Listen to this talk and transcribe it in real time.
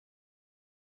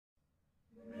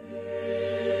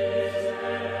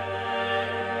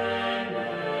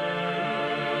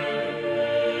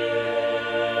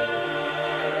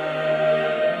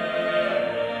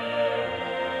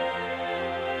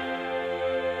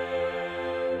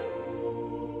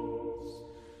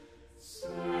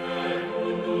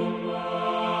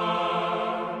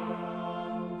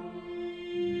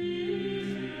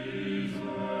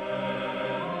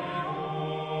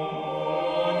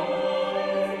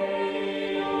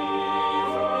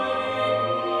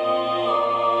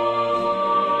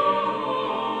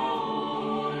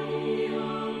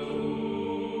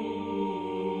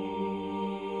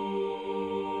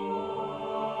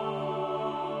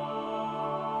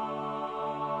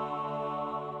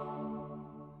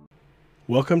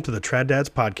Welcome to the Trad Dads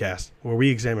podcast, where we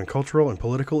examine cultural and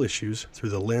political issues through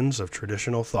the lens of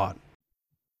traditional thought.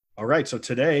 All right, so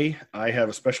today I have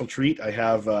a special treat.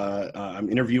 I'm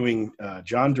interviewing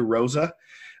John DeRosa.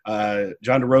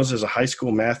 John DeRosa is a high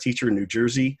school math teacher in New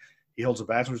Jersey. He holds a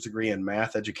bachelor's degree in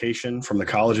math education from the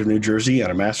College of New Jersey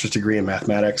and a master's degree in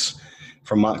mathematics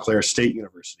from Montclair State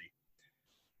University.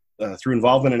 Through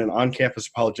involvement in an on-campus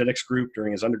apologetics group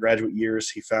during his undergraduate years,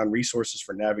 he found resources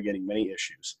for navigating many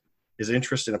issues. His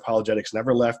interest in apologetics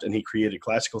never left, and he created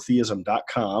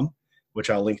classicaltheism.com,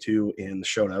 which I'll link to in the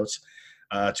show notes,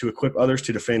 to equip others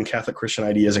to defend Catholic Christian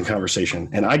ideas in conversation.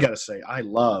 And I got to say, I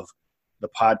love the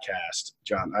podcast,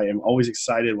 John. I am always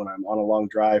excited when I'm on a long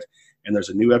drive and there's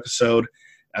a new episode.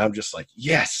 I'm just like,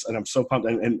 yes, and I'm so pumped.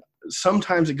 And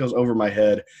sometimes it goes over my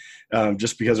head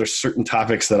just because there's certain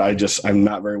topics that I'm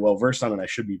not very well versed on and I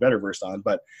should be better versed on.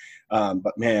 But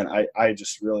man, I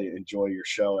just really enjoy your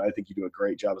show. I think you do a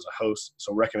great job as a host.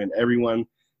 So recommend everyone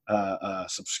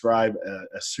subscribe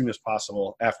as soon as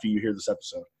possible after you hear this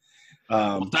episode.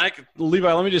 Well, thank you,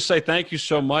 Levi. Let me just say thank you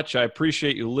so much. I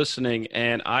appreciate you listening,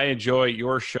 and I enjoy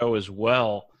your show as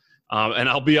well. And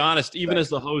I'll be honest, even as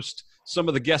the host, some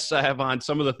of the guests I have on,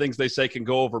 some of the things they say can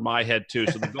go over my head too.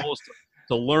 So the goal is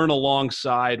to learn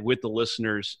alongside with the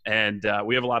listeners. And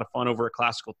we have a lot of fun over at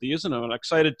Classical Theism. I'm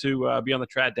excited to be on the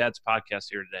Trad Dads podcast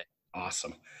here today.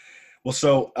 Awesome. Well,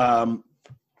 so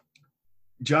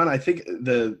John, I think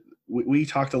we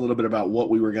talked a little bit about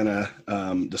what we were going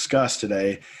to discuss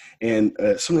today. And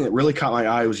something that really caught my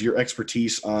eye was your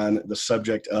expertise on the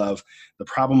subject of the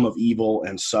problem of evil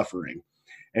and suffering.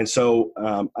 And so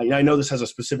I know this has a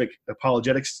specific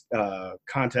apologetics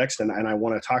context, and I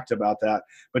want to talk about that.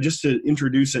 But just to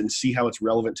introduce it and see how it's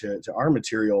relevant to our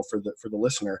material for the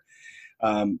listener,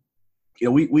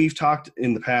 we've talked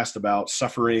in the past about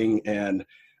suffering and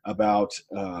about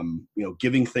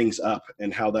giving things up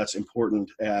and how that's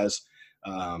important as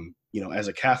as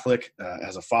a Catholic,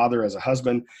 as a father, as a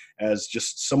husband, as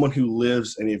just someone who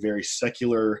lives in a very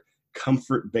secular,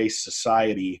 comfort-based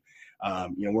society.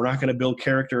 We're not going to build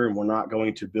character, and we're not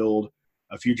going to build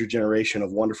a future generation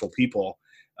of wonderful people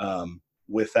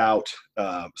without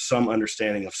some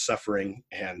understanding of suffering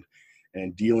and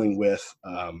dealing with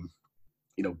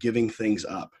giving things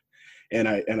up. And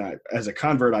I as a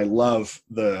convert, I love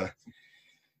the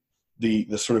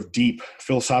sort of deep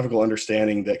philosophical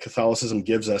understanding that Catholicism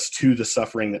gives us to the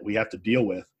suffering that we have to deal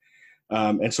with.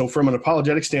 And so from an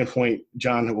apologetic standpoint,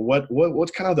 John,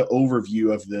 what's kind of the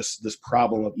overview of this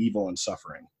problem of evil and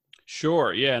suffering?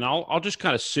 Sure. Yeah. And I'll just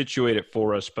kind of situate it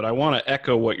for us, but I want to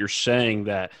echo what you're saying,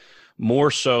 that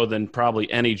more so than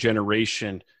probably any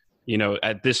generation,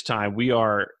 at this time,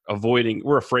 we're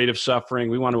afraid of suffering.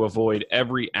 We want to avoid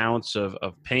every ounce of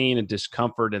pain and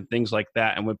discomfort and things like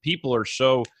that. And when people are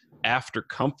so after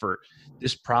comfort,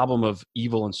 this problem of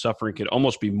evil and suffering could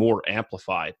almost be more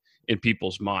amplified in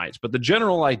people's minds. But the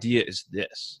general idea is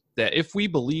this, that if we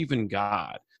believe in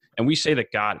God and we say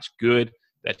that God is good,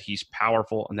 that he's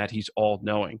powerful, and that he's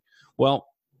all-knowing, well,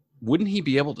 wouldn't he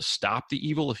be able to stop the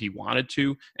evil if he wanted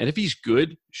to? And if he's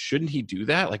good, shouldn't he do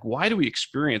that? Like, why do we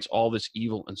experience all this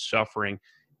evil and suffering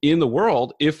in the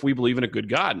world if we believe in a good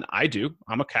God? And I do.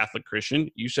 I'm a Catholic Christian.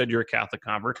 You said you're a Catholic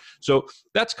convert. So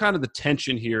that's kind of the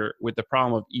tension here with the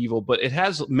problem of evil, but it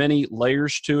has many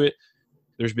layers to it.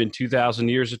 There's been 2,000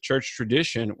 years of church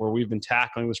tradition where we've been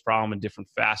tackling this problem in different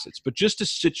facets. But just to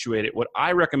situate it, what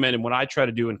I recommend and what I try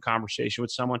to do in conversation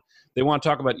with someone, they want to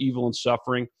talk about evil and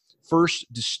suffering.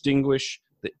 First, distinguish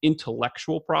the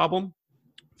intellectual problem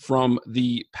from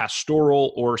the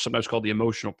pastoral, or sometimes called the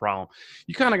emotional problem.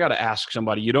 You kind of got to ask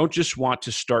somebody. You don't just want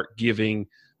to start giving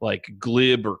like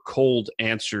glib or cold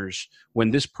answers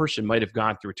when this person might have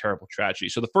gone through a terrible tragedy.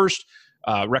 So the first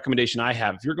recommendation I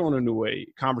have, if you're going into a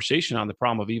conversation on the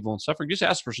problem of evil and suffering, just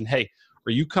ask the person, hey,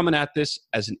 are you coming at this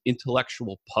as an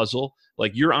intellectual puzzle?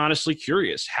 Like, you're honestly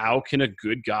curious, how can a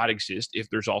good God exist if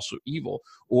there's also evil?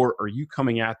 Or are you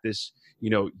coming at this,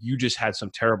 you just had some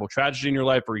terrible tragedy in your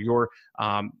life, or you're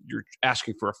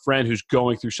asking for a friend who's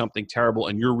going through something terrible,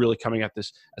 and you're really coming at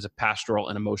this as a pastoral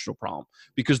and emotional problem?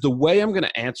 Because the way I'm going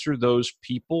to answer those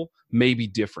people may be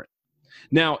different.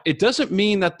 Now, it doesn't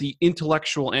mean that the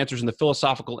intellectual answers and the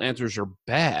philosophical answers are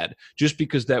bad, just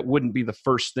because that wouldn't be the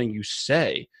first thing you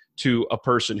say to a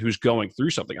person who's going through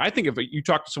something. I think if you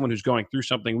talk to someone who's going through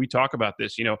something, we talk about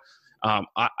this,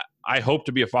 I hope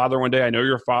to be a father one day. I know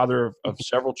you're a father of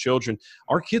several children.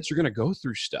 Our kids are going to go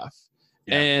through stuff.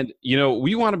 Yeah. And,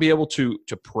 we want to be able to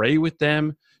pray with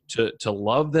them, to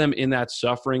love them in that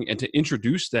suffering, and to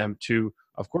introduce them to,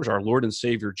 of course, our Lord and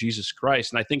Savior, Jesus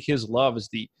Christ. And I think his love is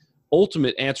the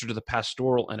ultimate answer to the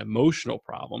pastoral and emotional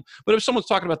problem. But if someone's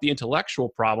talking about the intellectual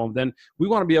problem, then we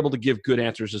want to be able to give good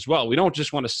answers as well. We don't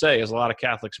just want to say, as a lot of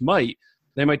Catholics might,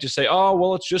 they might just say, oh,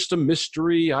 well, it's just a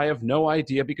mystery. I have no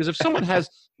idea. Because if someone has,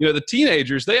 the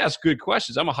teenagers, they ask good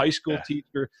questions. I'm a high school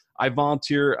teacher. I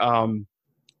volunteer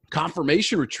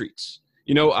confirmation retreats.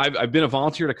 I've been a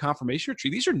volunteer at a confirmation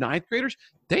retreat. These are ninth graders.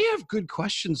 They have good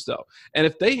questions, though. And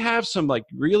if they have some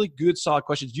really good, solid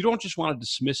questions, you don't just want to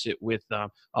dismiss it with,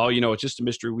 it's just a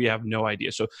mystery. We have no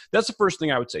idea. So that's the first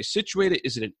thing I would say. Situate it.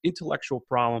 Is it an intellectual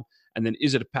problem? And then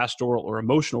is it a pastoral or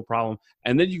emotional problem?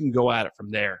 And then you can go at it from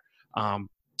there.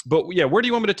 But yeah, where do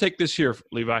you want me to take this here,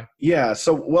 Levi? Yeah.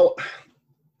 So, well,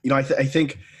 I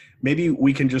think maybe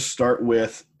we can just start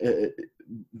with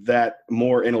that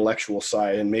more intellectual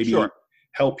side and maybe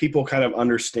help people kind of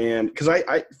understand. Cause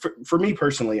for me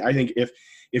personally, I think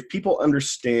if people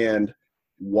understand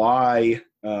why,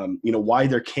 why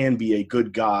there can be a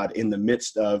good God in the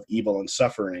midst of evil and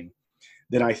suffering,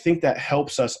 then I think that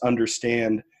helps us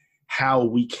understand how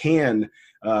we can,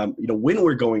 when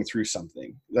we're going through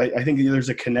something. I think there's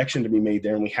a connection to be made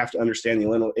there, and we have to understand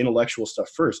the intellectual stuff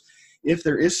first. If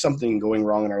there is something going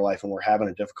wrong in our life and we're having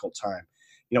a difficult time,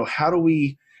 how do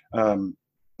we,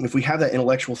 if we have that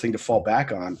intellectual thing to fall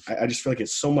back on, I just feel like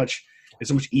it's so much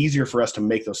easier for us to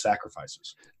make those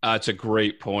sacrifices. It's a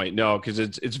great point. No, because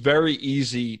it's very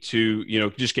easy to,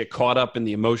 just get caught up in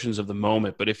the emotions of the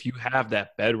moment. But if you have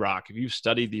that bedrock, if you've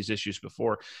studied these issues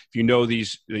before, if you know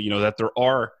these, that there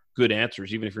are good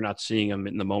answers, even if you're not seeing them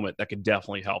in the moment, that could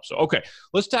definitely help. So, okay,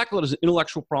 let's tackle it as an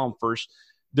intellectual problem first.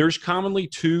 There's commonly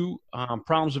two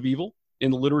problems of evil in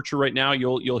the literature right now.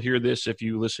 You'll hear this if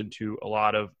you listen to a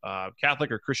lot of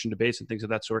Catholic or Christian debates and things of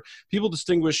that sort. People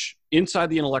distinguish inside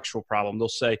the intellectual problem. They'll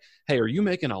say, hey, are you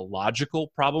making a logical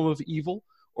problem of evil,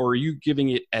 or are you giving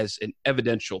it as an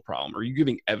evidential problem? Are you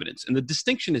giving evidence? And the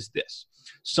distinction is this.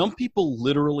 Some people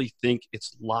literally think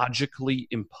it's logically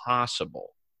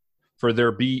impossible for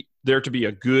there to be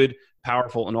a good,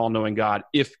 powerful, and all-knowing God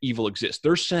if evil exists.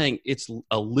 They're saying it's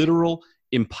a literal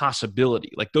impossibility.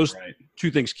 Like those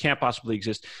two things can't possibly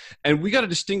exist. And we got to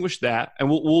distinguish that, and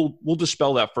we'll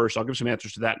dispel that first. I'll give some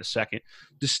answers to that in a second.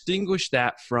 Distinguish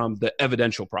that from the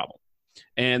evidential problem.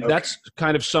 And that's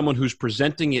kind of someone who's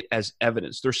presenting it as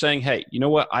evidence. They're saying, hey, you know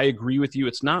what? I agree with you.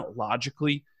 It's not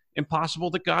logically impossible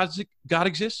that God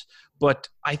exists, but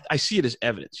I see it as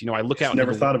evidence. I look out.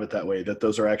 Never thought of it that way, that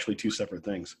those are actually two separate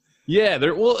things. Yeah,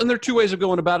 there are two ways of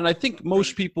going about it. And I think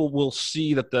most people will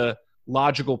see that the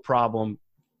logical problem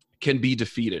can be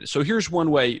defeated. So here's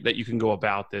one way that you can go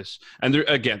about this. And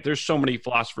there's so many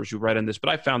philosophers who write on this, but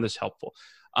I found this helpful.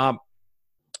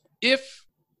 If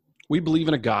we believe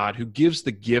in a God who gives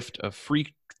the gift of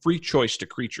free choice to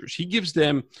creatures, he gives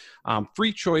them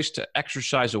free choice to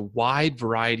exercise a wide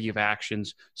variety of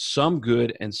actions, some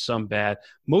good and some bad.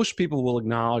 Most people will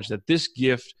acknowledge that this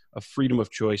gift of freedom of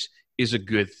choice is a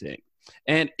good thing.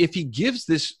 And if he gives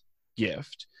this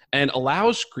gift and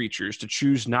allows creatures to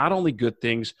choose not only good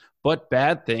things, but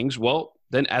bad things, well,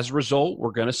 then as a result,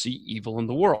 we're going to see evil in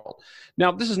the world.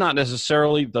 Now, this is not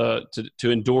necessarily to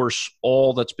endorse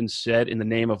all that's been said in the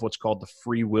name of what's called the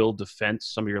free will defense.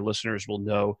 Some of your listeners will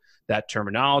know that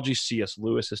terminology. C.S.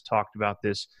 Lewis has talked about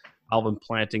this. Alvin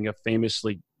Plantinga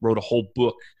famously wrote a whole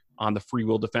book on the free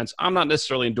will defense. I'm not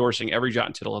necessarily endorsing every jot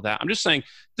and tittle of that. I'm just saying,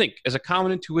 think, as a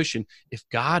common intuition, if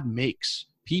God makes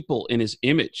people in his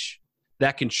image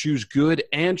that can choose good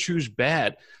and choose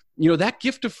bad, that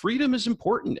gift of freedom is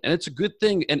important and it's a good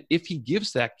thing. And if he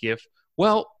gives that gift,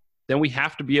 well, then we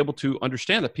have to be able to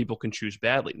understand that people can choose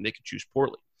badly and they can choose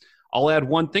poorly. I'll add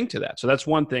one thing to that. So that's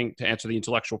one thing to answer the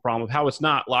intellectual problem of how it's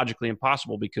not logically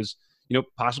impossible because,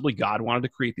 possibly God wanted to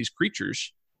create these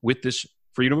creatures with this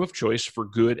freedom of choice for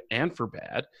good and for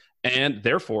bad. And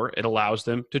therefore it allows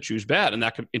them to choose bad, and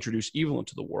that could introduce evil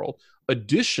into the world.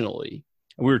 Additionally,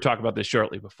 and we were talking about this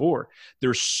shortly before,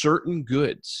 there's certain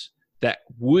goods that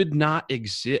would not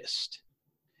exist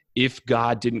if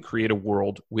God didn't create a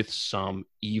world with some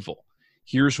evil.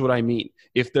 Here's what I mean.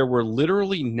 If there were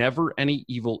literally never any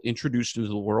evil introduced into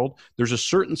the world, there's a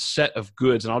certain set of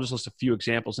goods, and I'll just list a few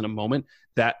examples in a moment,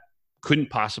 that couldn't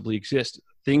possibly exist.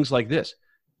 Things like this: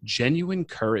 genuine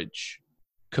courage,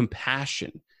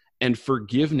 compassion, and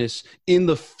forgiveness in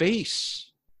the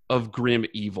face of grim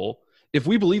evil. If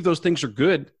we believe those things are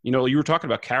good, you were talking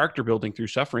about character building through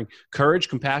suffering, courage,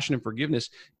 compassion, and forgiveness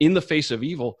in the face of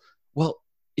evil. Well,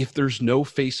 if there's no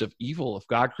face of evil, if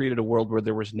God created a world where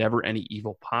there was never any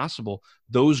evil possible,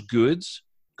 those goods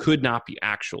could not be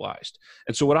actualized.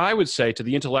 And so what I would say to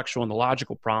the intellectual and the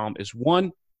logical problem is,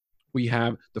 one, we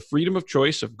have the freedom of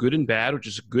choice of good and bad, which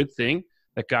is a good thing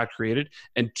that God created.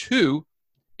 And two,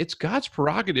 it's God's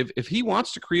prerogative if he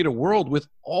wants to create a world with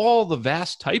all the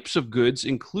vast types of goods,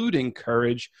 including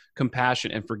courage,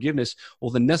 compassion, and forgiveness, well,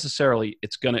 then necessarily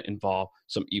it's going to involve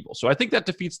some evil. So I think that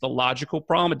defeats the logical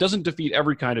problem. It doesn't defeat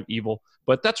every kind of evil,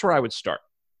 but that's where I would start.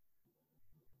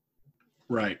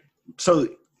 Right. So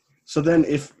then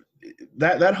if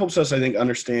that helps us, I think,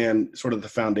 understand sort of the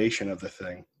foundation of the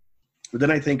thing. But then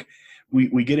I think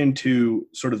we get into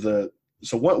sort of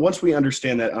once we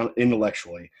understand that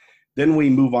intellectually, then we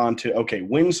move on to, okay,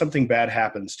 when something bad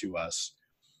happens to us,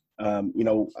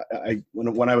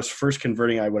 when I was first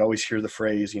converting, I would always hear the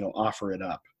phrase, offer it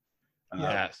up.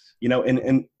 Yes.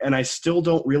 And I still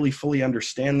don't really fully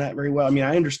understand that very well. I mean,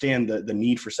 I understand the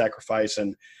need for sacrifice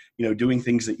and, doing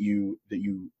things that you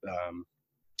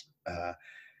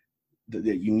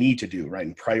need to do, right,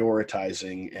 and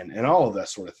prioritizing and all of that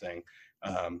sort of thing.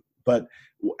 But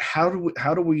how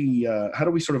do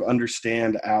we sort of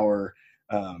understand our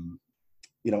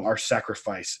our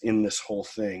sacrifice in this whole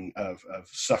thing of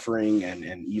suffering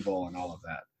and evil and all of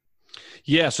that?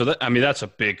 Yeah, so that's a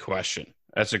big question.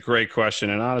 That's a great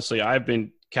question, and honestly, I've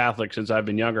been Catholic since I've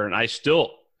been younger, and I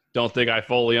still don't think I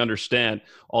fully understand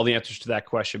all the answers to that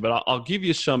question. But I'll give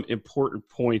you some important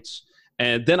points.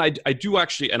 And then I do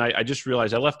actually, and I just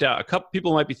realized I left out a couple.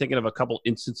 People might be thinking of a couple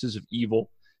instances of evil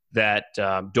that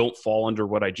don't fall under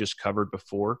what I just covered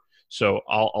before. So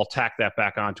I'll tack that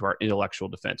back onto our intellectual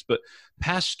defense. But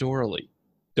pastorally,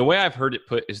 the way I've heard it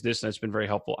put is this, and it's been very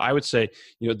helpful. I would say,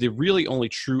 the really only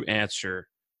true answer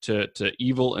to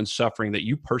evil and suffering that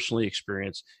you personally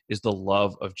experience is the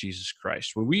love of Jesus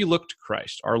Christ. When we look to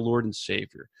Christ, our Lord and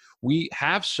Savior, we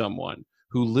have someone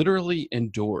who literally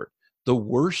endured the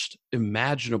worst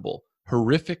imaginable,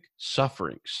 horrific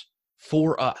sufferings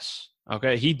for us.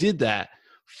 Okay, he did that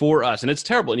for us, and it's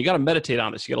terrible. And you got to meditate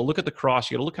on this. You got to look at the cross.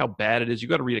 You got to look how bad it is. You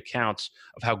got to read accounts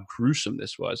of how gruesome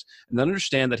this was, and then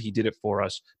understand that he did it for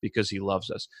us because he loves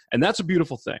us. And that's a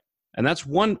beautiful thing. And that's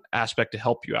one aspect to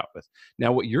help you out with.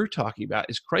 Now, what you're talking about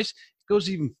is Christ goes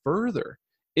even further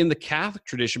in the Catholic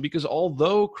tradition, because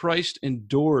although Christ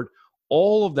endured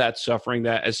all of that suffering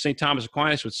that, as St. Thomas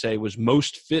Aquinas would say, was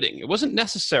most fitting, it wasn't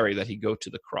necessary that he go to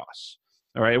the cross.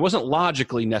 All right, it wasn't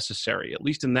logically necessary, at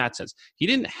least in that sense. He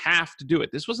didn't have to do it.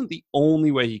 This wasn't the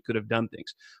only way he could have done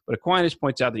things. But Aquinas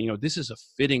points out that, this is a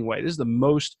fitting way. This is the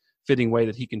most fitting way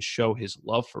that he can show his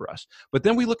love for us. But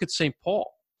then we look at St.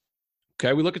 Paul.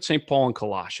 Okay, we look at St. Paul in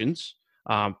Colossians,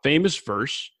 famous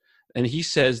verse, and he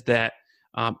says that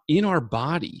in our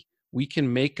body, we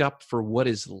can make up for what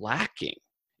is lacking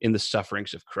in the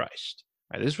sufferings of Christ.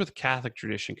 Right, this is where the Catholic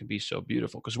tradition can be so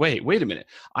beautiful. Because wait a minute.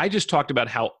 I just talked about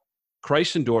how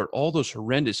Christ endured all those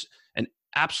horrendous and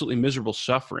absolutely miserable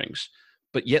sufferings,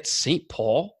 but yet St.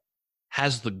 Paul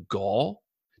has the gall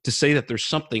to say that there's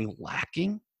something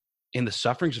lacking in the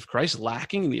sufferings of Christ,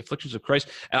 lacking in the afflictions of Christ.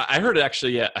 I heard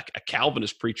actually a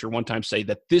Calvinist preacher one time say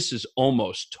that this is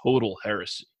almost total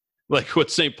heresy, like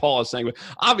what St. Paul is saying. But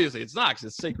obviously it's not, because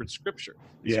it's sacred scripture,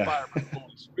 inspired by the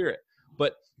Holy Spirit.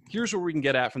 But here's where we can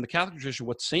get at from the Catholic tradition.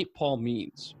 What St. Paul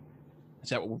means is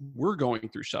that we're going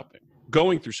through suffering.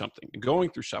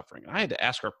 I had to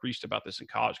ask our priest about this in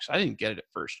college because I didn't get it at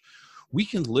first. We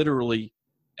can literally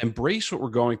embrace what we're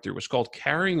going through. It's called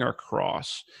carrying our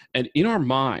cross, and in our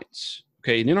minds,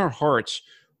 okay, and in our hearts,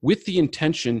 with the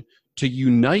intention to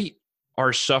unite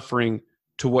our suffering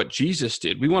to what Jesus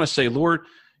did. We want to say, Lord,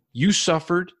 you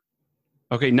suffered,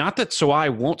 okay, not that so I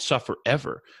won't suffer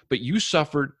ever, but you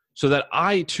suffered so that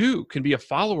I too can be a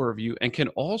follower of you and can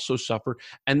also suffer,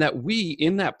 and that we,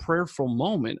 in that prayerful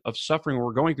moment of suffering where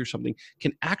we're going through something,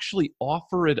 can actually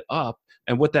offer it up.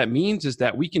 And what that means is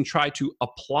that we can try to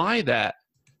apply that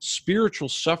spiritual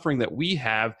suffering that we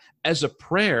have as a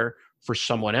prayer for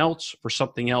someone else, for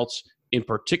something else in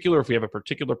particular. If we have a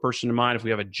particular person in mind, if we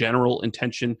have a general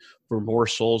intention for more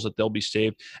souls that they'll be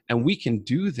saved, and we can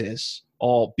do this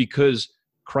all because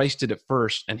Christ did it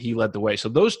first and he led the way. So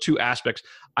those two aspects,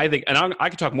 I think, and I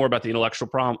could talk more about the intellectual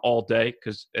problem all day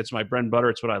because it's my bread and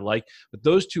butter. It's what I like. But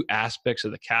those two aspects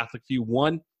of the Catholic view,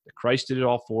 one, that Christ did it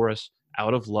all for us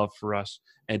out of love for us,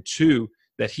 and two,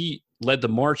 that he led the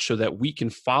march so that we can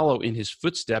follow in his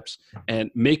footsteps and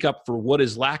make up for what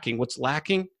is lacking. What's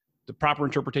lacking, the proper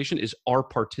interpretation, is our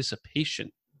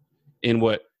participation in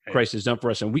what Christ has done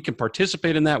for us. And we can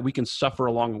participate in that. We can suffer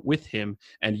along with him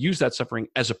and use that suffering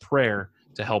as a prayer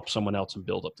to help someone else and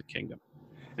build up the kingdom.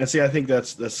 And see, I think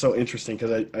that's so interesting,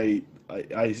 because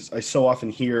I so often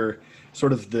hear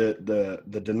sort of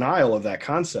the denial of that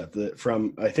concept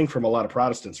from a lot of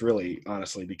Protestants, really,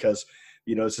 honestly, because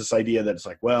it's this idea that it's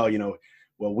like,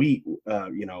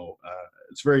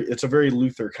 it's a very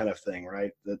Luther kind of thing,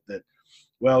 right? That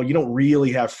well, you don't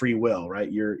really have free will,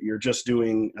 right? You're just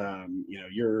doing,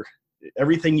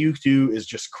 everything you do is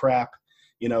just crap,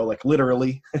 like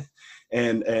literally.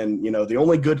 and the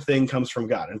only good thing comes from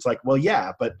God. And it's like, well,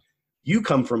 yeah, but you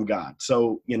come from God.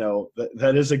 So,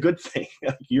 that is a good thing.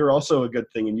 You're also a good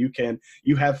thing, and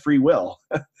you have free will.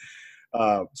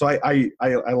 So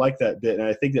I like that bit, and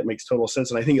I think that makes total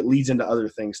sense. And I think it leads into other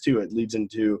things too. It leads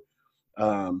into,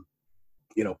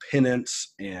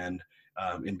 penance and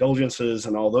indulgences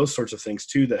and all those sorts of things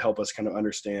too, that help us kind of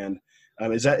understand.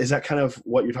 Is that kind of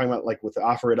what you're talking about, like with the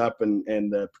offer it up and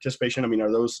the participation? I mean,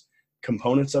 are those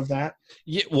components of that?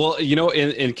 Yeah, well,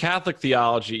 in Catholic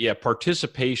theology, yeah,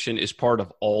 participation is part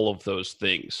of all of those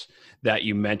things that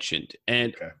you mentioned.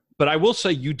 And okay. But I will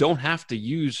say, you don't have to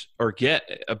use or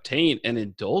obtain an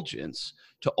indulgence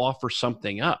to offer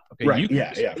something up. Okay. Right.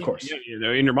 Yeah. Of course.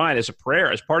 In your mind, as a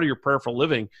prayer, as part of your prayerful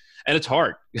living. And it's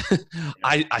hard.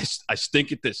 I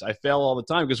stink at this. I fail all the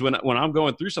time, because when I'm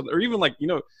going through something, or even like,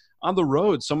 on the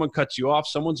road, someone cuts you off,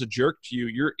 someone's a jerk to you,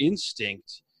 your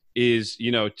instinct is,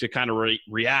 to kind of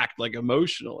react like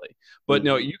emotionally. But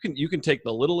no, you can take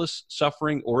the littlest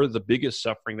suffering or the biggest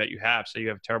suffering that you have. So you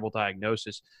have a terrible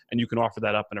diagnosis, and you can offer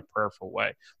that up in a prayerful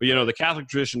way. But the Catholic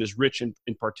tradition is rich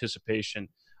in participation.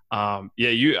 I'll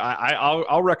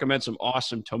recommend some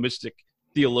awesome Thomistic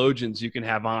theologians you can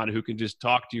have on who can just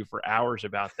talk to you for hours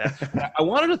about that. I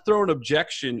wanted to throw an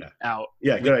objection out.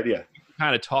 Yeah, good idea.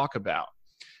 Kind of talk about,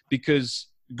 because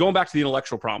going back to the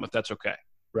intellectual problem, if that's okay.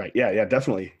 Right. Yeah,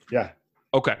 definitely. Yeah.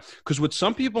 Okay. Because what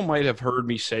some people might have heard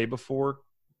me say before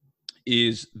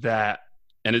is that,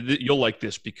 and you'll like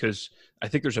this, because I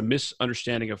think there's a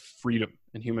misunderstanding of freedom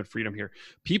and human freedom here.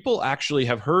 People actually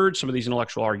have heard some of these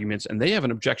intellectual arguments, and they have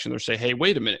an objection. They'll say, hey,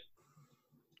 wait a minute.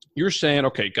 You're saying,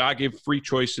 okay, God gave free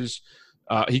choices.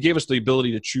 He gave us the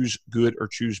ability to choose good or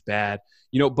choose bad,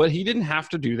 but he didn't have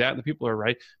to do that. And the people are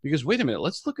right, because wait a minute,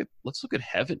 let's look at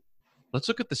heaven. Let's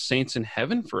look at the saints in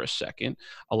heaven for a second.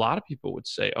 A lot of people would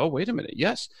say, oh, wait a minute.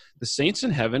 Yes, the saints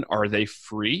in heaven, are they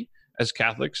free? As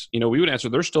Catholics, we would answer,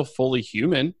 they're still fully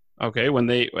human. Okay. When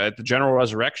at the general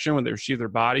resurrection, when they receive their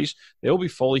bodies, they'll be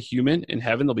fully human in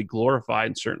heaven. They'll be glorified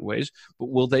in certain ways, but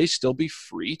will they still be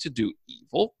free to do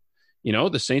evil?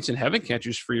 The saints in heaven can't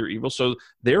choose free or evil. So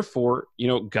therefore,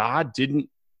 God didn't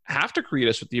have to create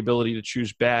us with the ability to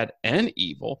choose bad and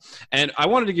evil. And I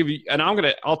wanted to give you, and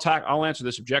I'll answer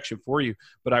this objection for you,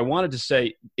 but I wanted to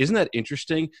say, isn't that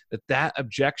interesting that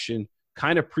objection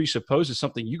kind of presupposes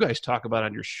something you guys talk about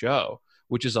on your show,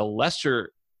 which is a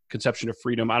lesser conception of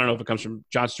freedom. I don't know if it comes from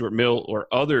John Stuart Mill or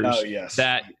others. Oh, yes.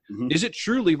 Is it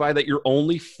true, Levi, that you're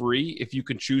only free if you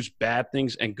can choose bad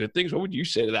things and good things? What would you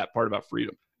say to that part about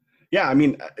freedom? Yeah, I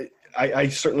mean, I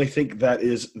certainly think that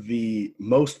is the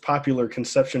most popular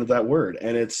conception of that word.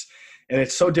 And it's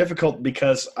so difficult,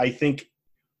 because I think,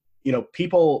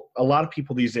 a lot of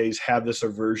people these days have this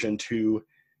aversion to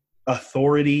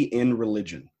authority in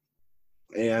religion.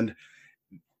 And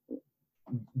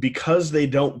because they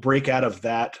don't break out of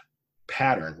that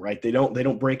pattern, right? They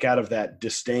don't break out of that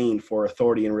disdain for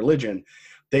authority in religion.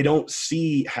 They don't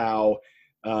see how,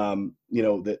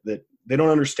 that they don't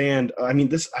understand. I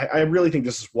mean, I really think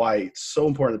this is why it's so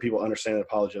important that people understand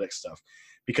apologetic stuff,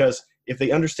 because if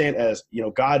they understand as,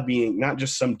 God being not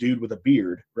just some dude with a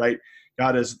beard, right?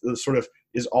 God is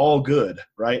all good,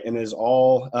 right? And is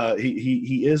all,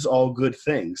 he is all good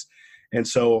things. And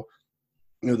so,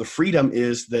 the freedom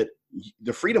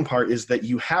part is that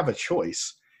you have a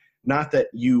choice, not that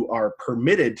you are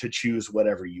permitted to choose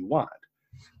whatever you want.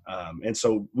 And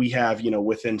so we have,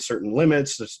 within certain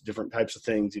limits, there's different types of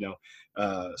things,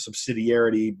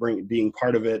 subsidiarity, being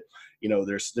part of it.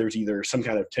 There's either some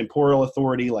kind of temporal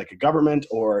authority like a government,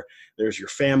 or there's your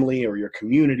family or your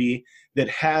community that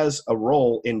has a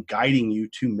role in guiding you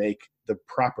to make the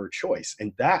proper choice.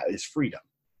 And that is freedom.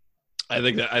 I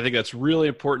think that's really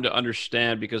important to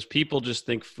understand, because people just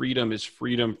think freedom is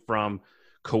freedom from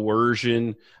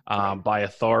coercion by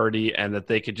authority, and that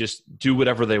they could just do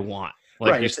whatever they want.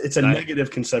 Right. It's a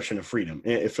negative conception of freedom,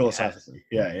 philosophically.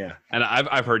 Yeah. And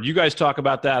I've heard you guys talk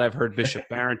about that. I've heard Bishop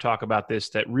Barron talk about this,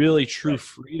 that really true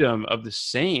freedom of the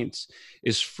saints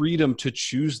is freedom to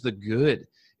choose the good.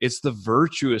 It's the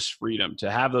virtuous freedom to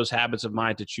have those habits of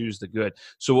mind to choose the good.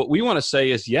 So what we want to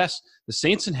say is, yes, the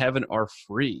saints in heaven are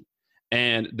free.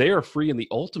 And they are free in the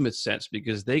ultimate sense,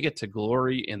 because they get to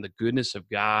glory in the goodness of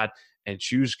God and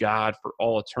choose God for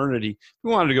all eternity. If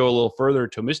we wanted to go a little further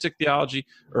into Thomistic theology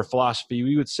or philosophy,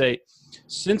 we would say,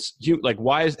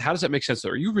 how does that make sense though?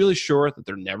 Are you really sure that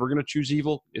they're never going to choose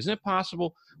evil? Isn't it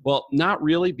possible? Well, not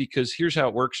really, because here's how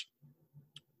it works.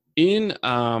 When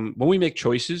we make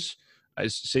choices,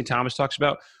 as St. Thomas talks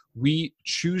about, we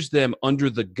choose them under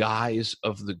the guise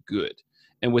of the good.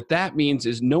 And what that means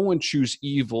is no one chooses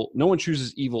evil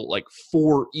like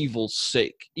for evil's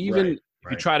sake. Even if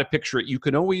you try to picture it, you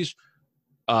can always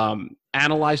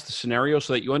analyze the scenario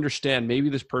so that you understand maybe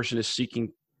this person is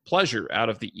seeking pleasure out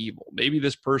of the evil. Maybe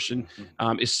this person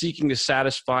is seeking to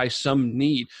satisfy some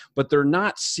need, but they're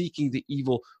not seeking the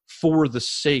evil for the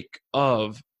sake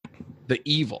of the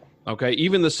evil. Okay.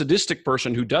 Even the sadistic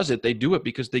person who does it, they do it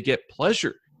because they get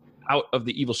pleasure out of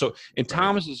the evil. So in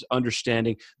Thomas's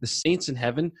understanding, the saints in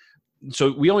heaven,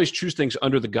 so we always choose things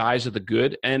under the guise of the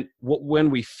good. And when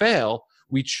we fail,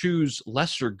 we choose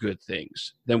lesser good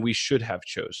things than we should have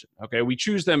chosen. Okay. We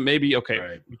choose them maybe,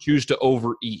 we choose to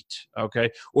overeat. Okay.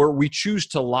 Or we choose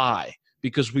to lie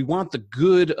because we want the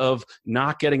good of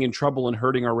not getting in trouble and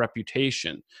hurting our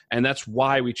reputation. And that's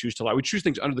why we choose to lie. We choose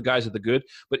things under the guise of the good.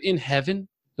 But in heaven,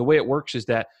 the way it works is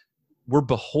that we're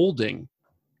beholding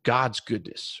God's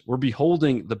goodness. We're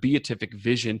beholding the beatific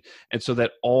vision. And so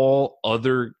that all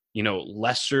other,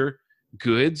 lesser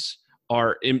goods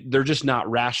they're just not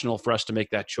rational for us to make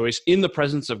that choice. In the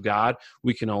presence of God,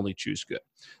 we can only choose good.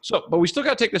 So, but we still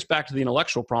got to take this back to the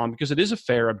intellectual problem because it is a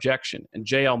fair objection. And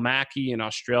J.L. Mackie, an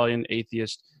Australian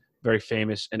atheist, very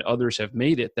famous, and others have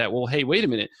made it that, well, hey, wait a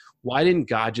minute. Why didn't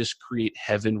God just create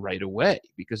heaven right away?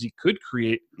 Because he could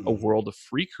create a world of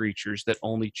free creatures that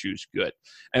only choose good.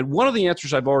 And one of the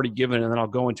answers I've already given, and then I'll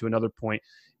go into another point,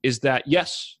 is that,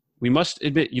 yes, we must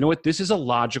admit, this is a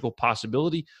logical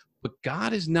possibility, but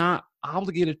God is not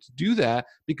obligated to do that,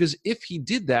 because if he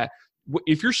did that,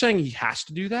 if you're saying he has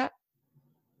to do that,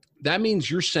 that means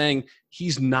you're saying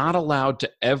he's not allowed to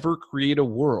ever create a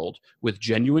world with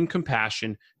genuine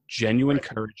compassion, genuine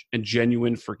courage, and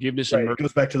genuine forgiveness. And mercy. It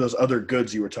goes back to those other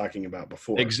goods you were talking about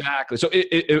before. Exactly. So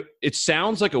it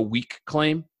sounds like a weak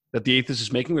claim that the atheist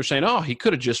is making. They're saying, oh, he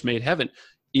could have just made heaven.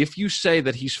 If you say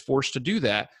that he's forced to do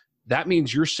that, that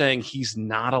means you're saying he's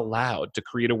not allowed to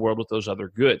create a world with those other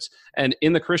goods. And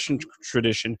in the Christian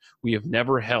tradition, we have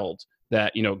never held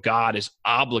that, God is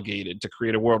obligated to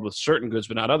create a world with certain goods,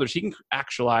 but not others. He can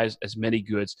actualize as many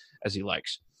goods as he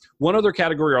likes. One other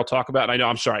category I'll talk about, and I know,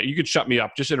 I'm sorry, you could shut me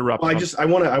up, just interrupt. Well, I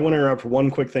want to interrupt one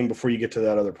quick thing before you get to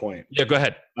that other point. Yeah, go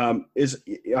ahead.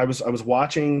 I was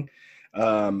watching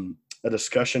a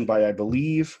discussion by, I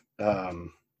believe,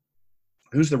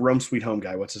 who's the Rome Sweet Home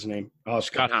guy? What's his name? Oh,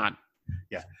 Scott Hahn.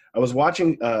 Yeah. I was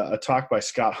watching a talk by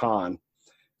Scott Hahn,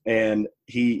 and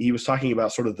he was talking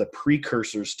about sort of the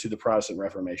precursors to the Protestant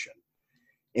Reformation.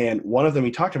 And one of them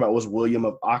he talked about was William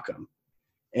of Ockham,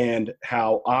 and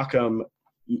how Ockham,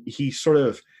 he sort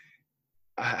of,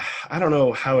 I don't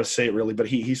know how to say it really, but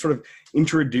he sort of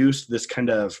introduced this kind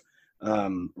of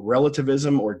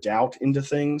relativism or doubt into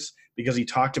things, because he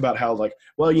talked about how, like,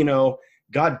 well,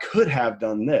 God could have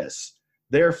done this.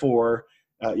 Therefore,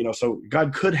 so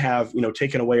God could have,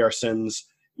 taken away our sins,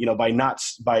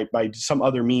 by some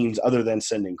other means other than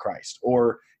sending Christ,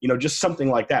 or, just something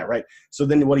like that. Right. So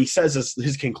then what he says is,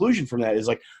 his conclusion from that is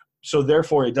like, so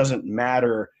therefore it doesn't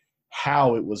matter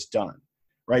how it was done.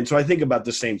 Right. So I think about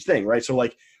the same thing. Right. So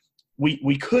like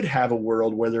we could have a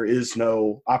world where there is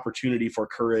no opportunity for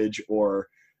courage or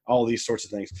all these sorts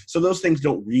of things. So those things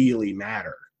don't really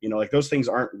matter. Like those things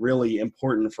aren't really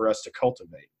important for us to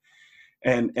cultivate.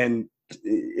 And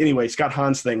anyway, Scott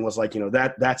Hahn's thing was like,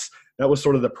 that was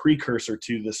sort of the precursor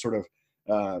to this sort of,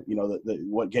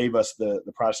 what gave us the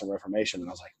Protestant Reformation. And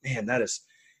I was like, man,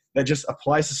 that just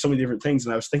applies to so many different things.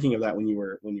 And I was thinking of that when you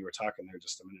were talking there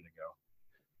just a minute ago.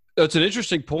 It's an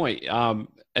interesting point.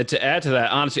 And to add to that,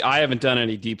 honestly, I haven't done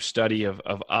any deep study of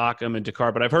Occam and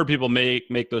Descartes, but I've heard people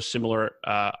make those similar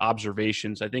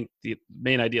observations. I think the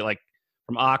main idea, like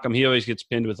from Occam, he always gets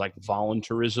pinned with like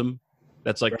voluntarism.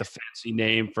 That's like the fancy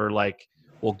name for like,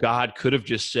 well, God could have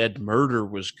just said murder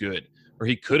was good, or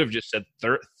he could have just said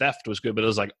theft was good, but it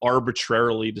was like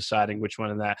arbitrarily deciding which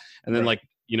one and that. And then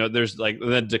there's like,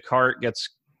 then Descartes gets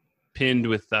pinned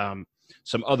with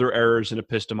some other errors in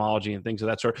epistemology and things of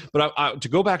that sort. But to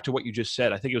go back to what you just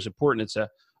said, I think it was important. It's a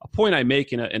point I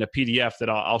make in a PDF that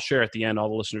I'll share at the end. All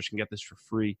the listeners can get this for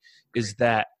free. Great. Is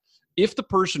that if the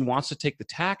person wants to take the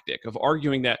tactic of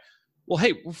arguing that, well,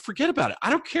 hey, forget about it. I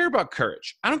don't care about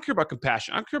courage. I don't care about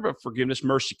compassion. I don't care about forgiveness,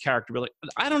 mercy, character.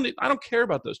 I don't care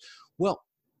about those. Well,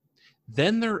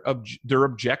 then their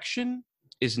objection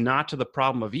is not to the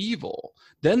problem of evil.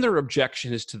 Then their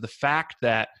objection is to the fact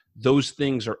that those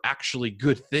things are actually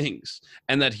good things,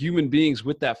 and that human beings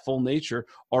with that full nature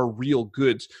are real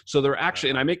goods. So they're actually,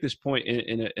 and I make this point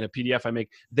in a PDF I make,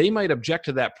 they might object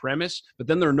to that premise, but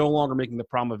then they're no longer making the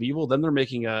problem of evil. Then they're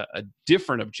making a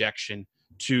different objection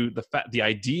to the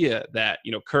idea that,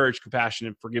 courage, compassion,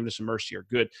 and forgiveness and mercy are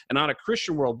good. And on a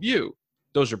Christian worldview,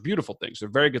 those are beautiful things. They're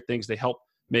very good things. They help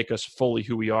make us fully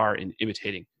who we are in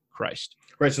imitating Christ.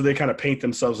 Right. So they kind of paint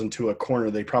themselves into a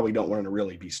corner they probably don't want to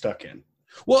really be stuck in.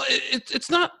 Well, it's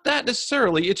not that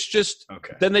necessarily. It's just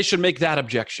then they should make that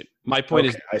objection. My point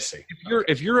is, I see.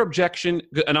 If your objection,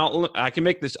 and I'll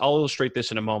illustrate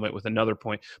this in a moment with another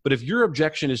point. But if your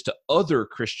objection is to other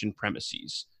Christian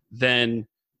premises, then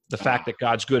the fact that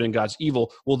God's good and God's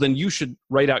evil, well, then you should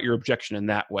write out your objection in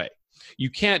that way. You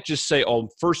can't just say, "Oh,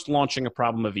 first launching a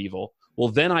problem of evil. Well,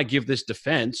 then I give this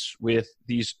defense with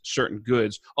these certain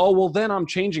goods. Oh, well, then I'm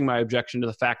changing my objection to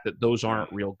the fact that those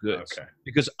aren't real goods."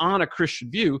 Because on a Christian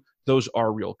view, those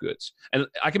are real goods. And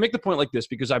I can make the point like this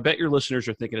because I bet your listeners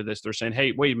are thinking of this. They're saying,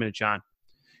 "Hey, wait a minute, John.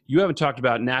 You haven't talked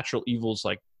about natural evils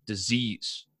like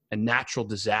disease and natural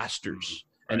disasters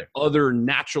and other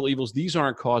natural evils. These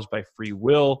aren't caused by free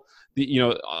will,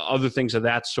 other things of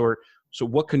that sort. So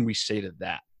what can we say to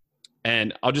that?"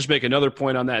 And I'll just make another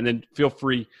point on that, and then feel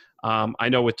free. I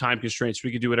know with time constraints,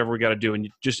 we could do whatever we got to do, and you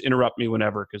just interrupt me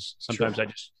whenever, because sometimes I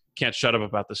just can't shut up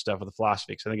about this stuff with the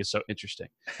philosophy because I think it's so interesting.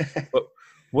 But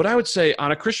what I would say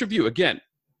on a Christian view, again,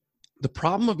 the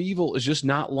problem of evil is just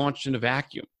not launched in a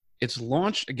vacuum. It's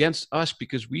launched against us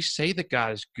because we say that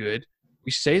God is good.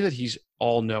 We say that he's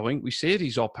all-knowing. We say that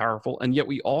he's all-powerful, and yet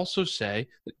we also say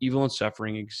that evil and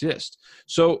suffering exist.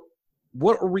 So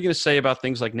what are we going to say about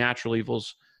things like natural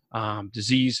evils,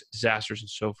 disease, disasters, and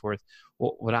so forth?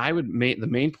 Well, the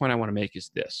main point I want to make is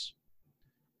this.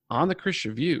 On the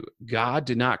Christian view, God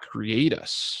did not create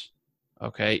us,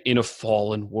 in a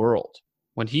fallen world.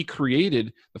 When he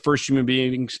created the first human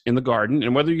beings in the garden,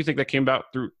 and whether you think that came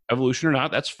about through evolution or not,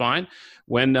 that's fine.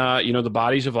 When, the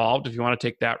bodies evolved, if you want to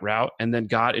take that route, and then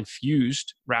God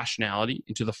infused rationality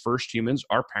into the first humans,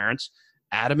 our parents,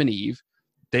 Adam and Eve,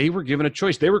 they were given a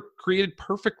choice. They were created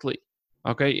perfectly.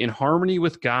 In harmony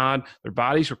with God. Their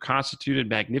bodies were constituted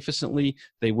magnificently.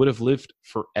 They would have lived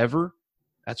forever.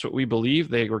 That's what we believe.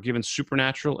 They were given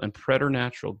supernatural and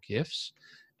preternatural gifts,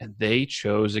 and they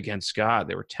chose against God.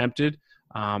 They were tempted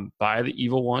by the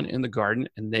evil one in the garden,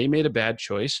 and they made a bad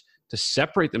choice to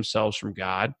separate themselves from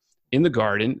God in the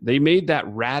garden. They made that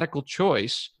radical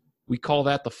choice. We call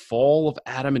that the fall of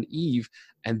Adam and Eve.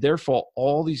 And therefore,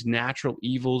 all these natural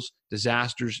evils,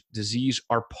 disasters, disease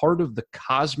are part of the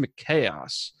cosmic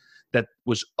chaos that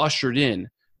was ushered in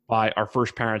by our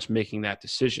first parents making that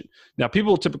decision. Now,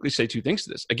 people will typically say two things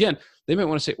to this. Again, they might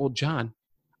want to say, "Well, John,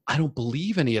 I don't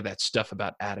believe any of that stuff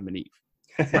about Adam and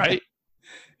Eve," right?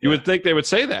 You would think they would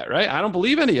say that, right? "I don't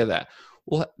believe any of that."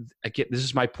 Well, again, this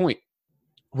is my point.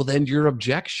 Well, then your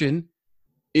objection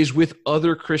is with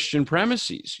other Christian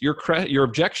premises. Your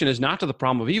objection is not to the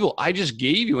problem of evil. I just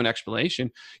gave you an explanation.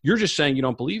 You're just saying you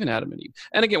don't believe in Adam and Eve.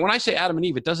 And again, when I say Adam and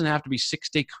Eve, it doesn't have to be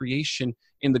six-day creation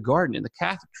in the garden. In the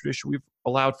Catholic tradition, we've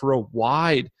allowed for a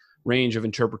wide range of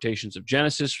interpretations of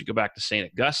Genesis. We go back to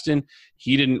St. Augustine.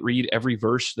 He didn't read every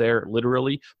verse there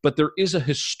literally, but there is a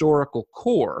historical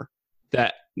core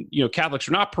that Catholics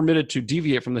are not permitted to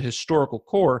deviate from the historical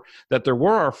core that there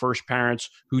were our first parents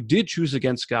who did choose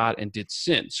against God and did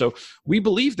sin. So we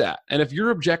believe that. And if your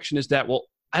objection is that, well,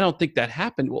 I don't think that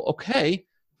happened, well, okay,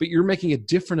 but you're making a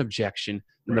different objection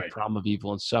than the problem of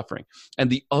evil and suffering. And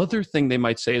the other thing they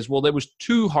might say is, well, that was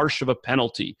too harsh of a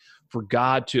penalty for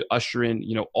God to usher in,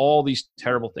 all these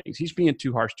terrible things. He's being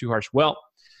too harsh. Well,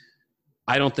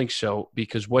 I don't think so,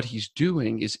 because what he's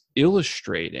doing is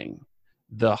illustrating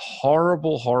the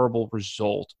horrible, horrible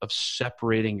result of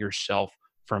separating yourself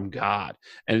from God.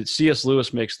 And C.S.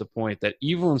 Lewis makes the point that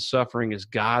evil and suffering is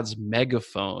God's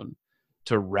megaphone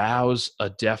to rouse a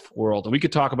deaf world. And we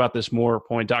could talk about this more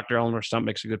point. Dr. Eleanor Stump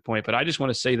makes a good point, but I just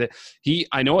want to say that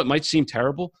I know it might seem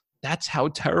terrible. That's how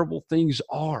terrible things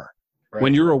are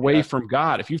when you're away from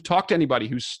God. If you've talked to anybody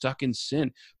who's stuck in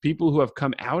sin, people who have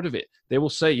come out of it, they will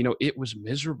say, it was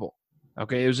miserable.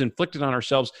 It was inflicted on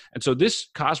ourselves. And so this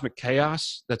cosmic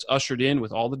chaos that's ushered in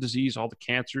with all the disease, all the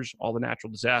cancers, all the natural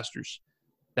disasters,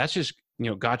 that's just,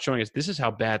 God showing us this is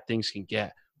how bad things can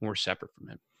get when we're separate from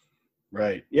him.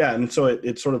 Right. Yeah. And so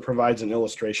it sort of provides an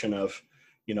illustration of,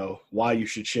 why you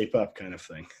should shape up kind of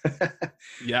thing.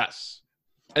 Yes.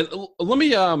 And let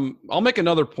me, I'll make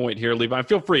another point here, Levi.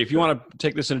 Feel free. If you want to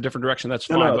take this in a different direction, that's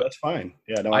fine. No, that's fine.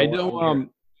 Yeah. No, I know,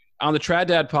 on the Trad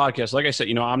Dad podcast, like I said,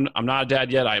 I'm not a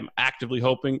dad yet. I'm actively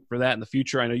hoping for that in the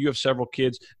future. I know you have several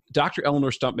kids. Dr.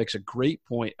 Eleanor Stump makes a great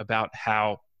point about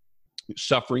how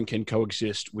suffering can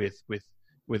coexist with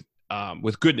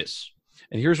goodness.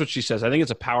 And here's what she says. I think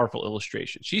it's a powerful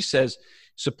illustration. She says,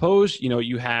 suppose,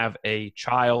 you have a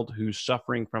child who's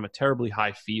suffering from a terribly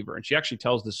high fever. And she actually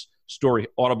tells this story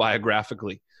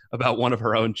autobiographically about one of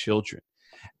her own children.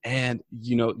 And,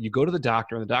 you go to the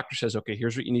doctor and the doctor says, okay,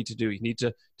 here's what you need to do. You need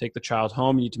to take the child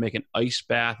home. You need to make an ice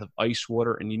bath of ice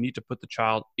water, and you need to put the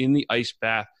child in the ice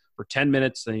bath for 10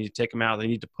 minutes. Then you need to take him out. Then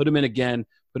you need to put him in again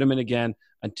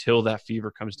until that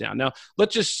fever comes down. Now,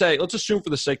 let's assume for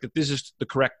the sake that this is the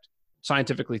correct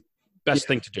scientifically best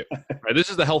thing to do, right? This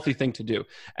is the healthy thing to do.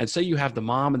 And say you have the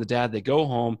mom and the dad, they go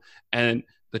home, and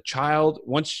the child,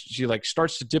 once she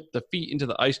starts to dip the feet into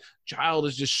the ice, child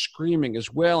is just screaming,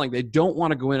 is wailing. They don't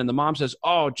want to go in. And the mom says,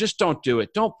 oh, just don't do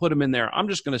it. Don't put him in there. I'm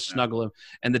just going to snuggle him.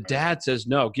 And the dad says,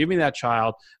 no, give me that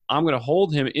child. I'm going to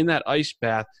hold him in that ice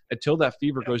bath until that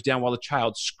fever goes down, while the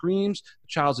child screams. The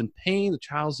child's in pain. The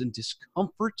child's in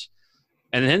discomfort.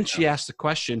 And then she asks the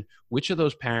question, which of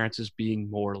those parents is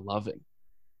being more loving?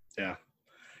 Yeah.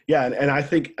 Yeah. And I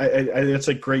think that's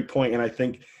a great point. And I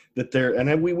think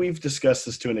that we've discussed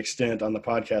this to an extent on the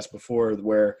podcast before,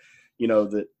 where,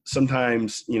 that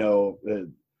sometimes,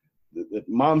 that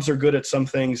moms are good at some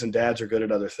things and dads are good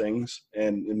at other things.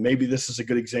 And maybe this is a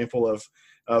good example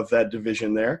of that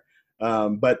division there.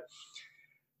 But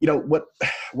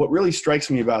what really strikes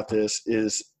me about this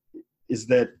is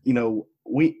that,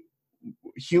 we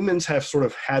humans have sort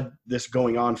of had this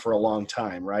going on for a long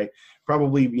time, right?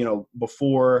 Probably,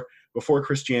 before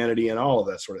Christianity and all of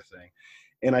that sort of thing.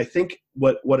 And I think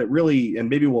what it really, and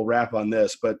maybe we'll wrap on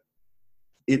this, but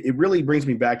it really brings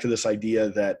me back to this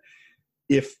idea that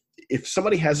if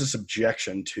somebody has this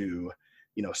objection to,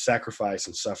 sacrifice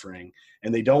and suffering,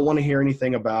 and they don't want to hear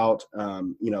anything about,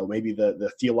 maybe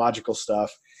the theological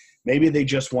stuff, maybe they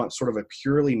just want sort of a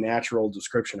purely natural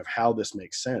description of how this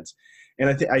makes sense. And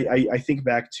I think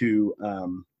back to,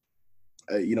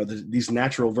 these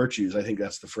natural virtues. I think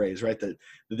that's the phrase, right? That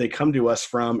they come to us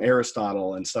from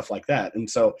Aristotle and stuff like that. And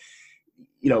so,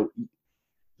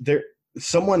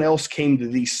 someone else came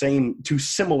to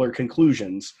similar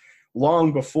conclusions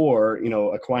long before,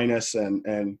 Aquinas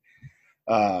and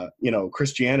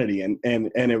Christianity.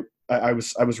 I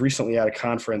was recently at a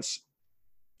conference,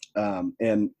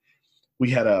 and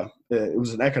we had it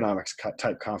was an economics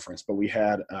type conference, but we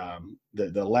had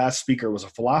the last speaker was a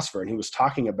philosopher, and he was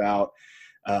talking about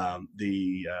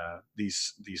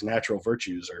these natural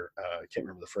virtues, or I can't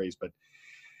remember the phrase,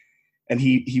 and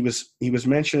he was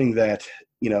mentioning that,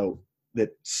 that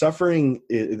suffering,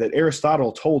 that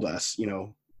Aristotle told us,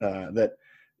 that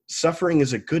suffering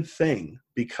is a good thing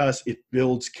because it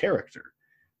builds character,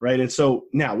 right? And so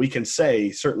now we can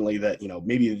say certainly that,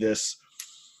 maybe this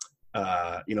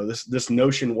this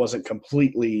notion wasn't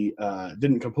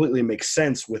didn't completely make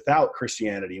sense without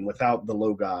Christianity and without the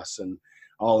Logos and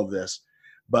all of this.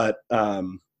 But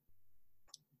that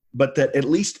at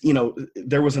least,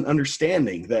 there was an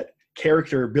understanding that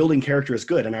building character is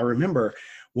good. And I remember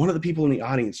one of the people in the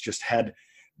audience just had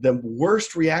the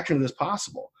worst reaction to this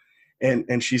possible.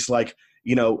 And she's like,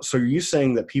 so are you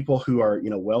saying that people who are,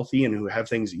 wealthy and who have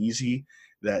things easy,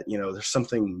 that, there's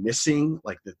something missing,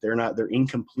 like that they're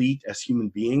incomplete as human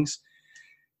beings?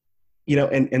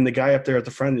 And the guy up there at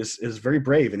the front is very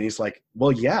brave. And he's like,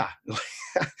 well, yeah.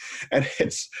 And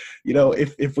it's,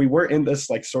 if we were in this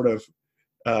sort of,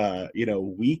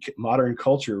 weak modern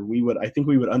culture, I think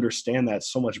we would understand that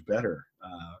so much better.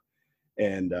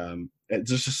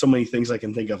 There's just so many things I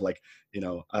can think of,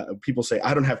 people say,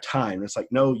 I don't have time. And it's like,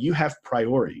 no, you have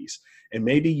priorities, and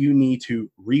maybe you need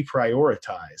to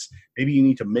reprioritize. Maybe you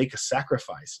need to make a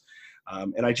sacrifice.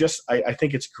 And I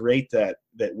think it's great that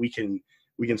we can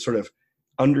sort of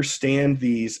understand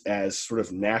these as sort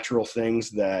of natural things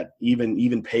that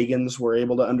even pagans were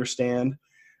able to understand,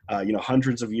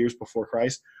 hundreds of years before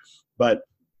Christ, but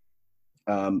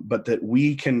that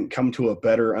we can come to a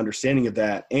better understanding of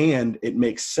that. And it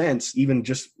makes sense, even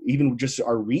just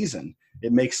our reason,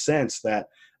 it makes sense that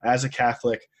as a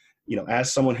Catholic,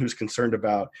 as someone who's concerned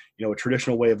about, a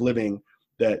traditional way of living,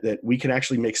 that we can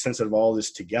actually make sense of all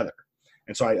this together.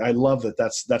 And so I love that.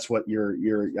 That's what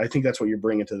I think that's what you're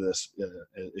bringing to this,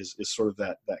 is sort of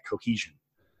that cohesion.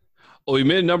 Well, you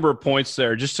made a number of points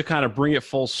there just to kind of bring it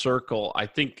full circle. I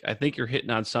think you're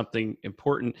hitting on something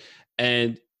important.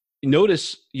 And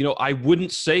notice, I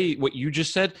wouldn't say what you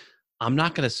just said. I'm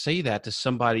not going to say that to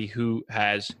somebody who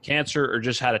has cancer or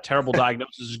just had a terrible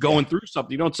diagnosis, is going through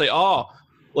something. You don't say,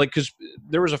 because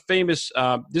there was a famous,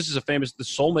 the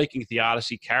Soul-Making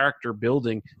Theodicy character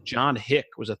building. John Hick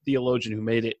was a theologian who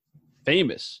made it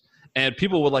famous. And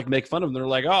people would like make fun of them. They're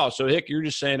like, oh, so Hick, you're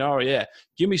just saying, oh yeah,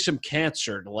 give me some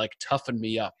cancer to like toughen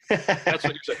me up. That's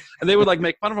what you're saying. And they would like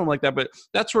make fun of them like that. But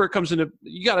that's where it comes into,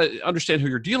 you got to understand who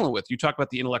you're dealing with. You talk about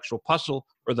the intellectual puzzle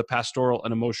or the pastoral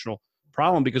and emotional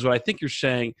problem, because what I think you're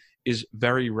saying is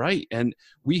very right. And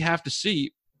we have to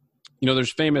see,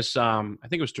 there's famous, I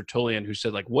think it was Tertullian who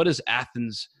said, like, what does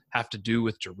Athens have to do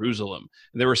with Jerusalem?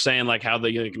 And they were saying like how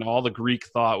all the Greek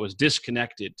thought was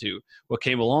disconnected to what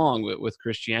came along with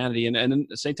Christianity. And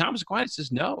St. Thomas Aquinas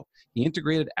says, no, he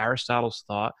integrated Aristotle's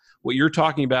thought. What you're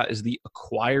talking about is the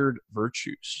acquired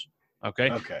virtues.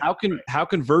 Okay. How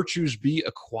can virtues be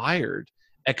acquired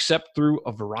except through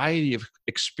a variety of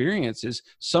experiences,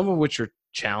 some of which are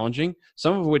challenging,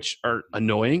 some of which are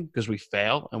annoying because we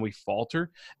fail and we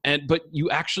falter, but you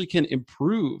actually can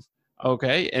improve.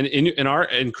 Okay. And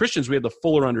in Christians, we have the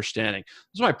fuller understanding.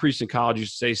 This is why priests in college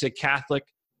used to say Catholic,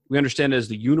 we understand it as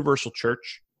the universal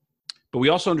church, but we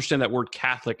also understand that word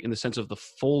Catholic in the sense of the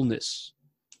fullness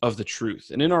of the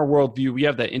truth. And in our worldview, we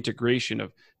have that integration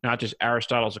of not just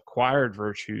Aristotle's acquired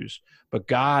virtues, but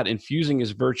God infusing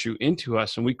his virtue into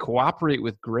us, and we cooperate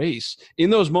with grace in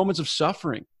those moments of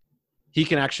suffering. He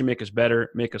can actually make us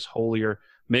better, make us holier,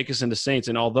 make us into saints.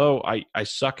 And although I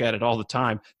suck at it all the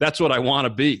time, that's what I want to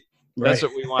be. That's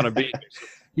what we want to be.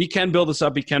 He can build us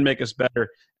up. He can make us better.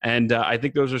 And I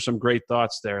think those are some great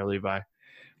thoughts there, Levi.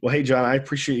 Well, hey, John, I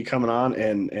appreciate you coming on,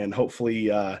 and hopefully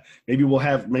maybe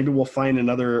we'll find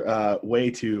another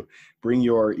way to bring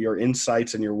your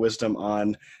insights and your wisdom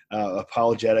on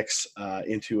apologetics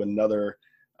into another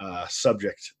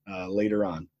subject later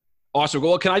on. Awesome.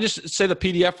 Well, can I just say the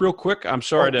PDF real quick? I'm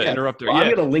sorry to interrupt there. Well, I'm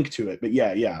going to link to it, but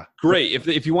yeah. Great.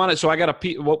 If you want it. So I got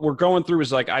what we're going through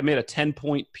is like, I made a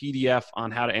 10-point PDF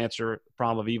on how to answer the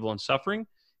problem of evil and suffering.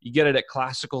 You get it at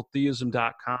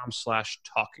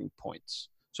classicaltheism.com/talking points.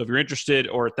 So if you're interested,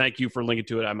 or thank you for linking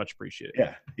to it, I much appreciate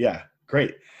it. Yeah.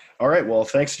 Great. All right. Well,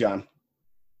 thanks, John.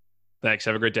 Thanks.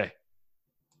 Have a great day.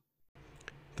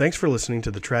 Thanks for listening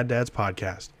to the Trad Dads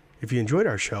podcast. If you enjoyed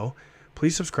our show,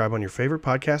 please subscribe on your favorite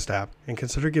podcast app and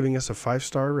consider giving us a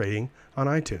 5-star rating on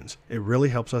iTunes. It really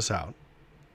helps us out.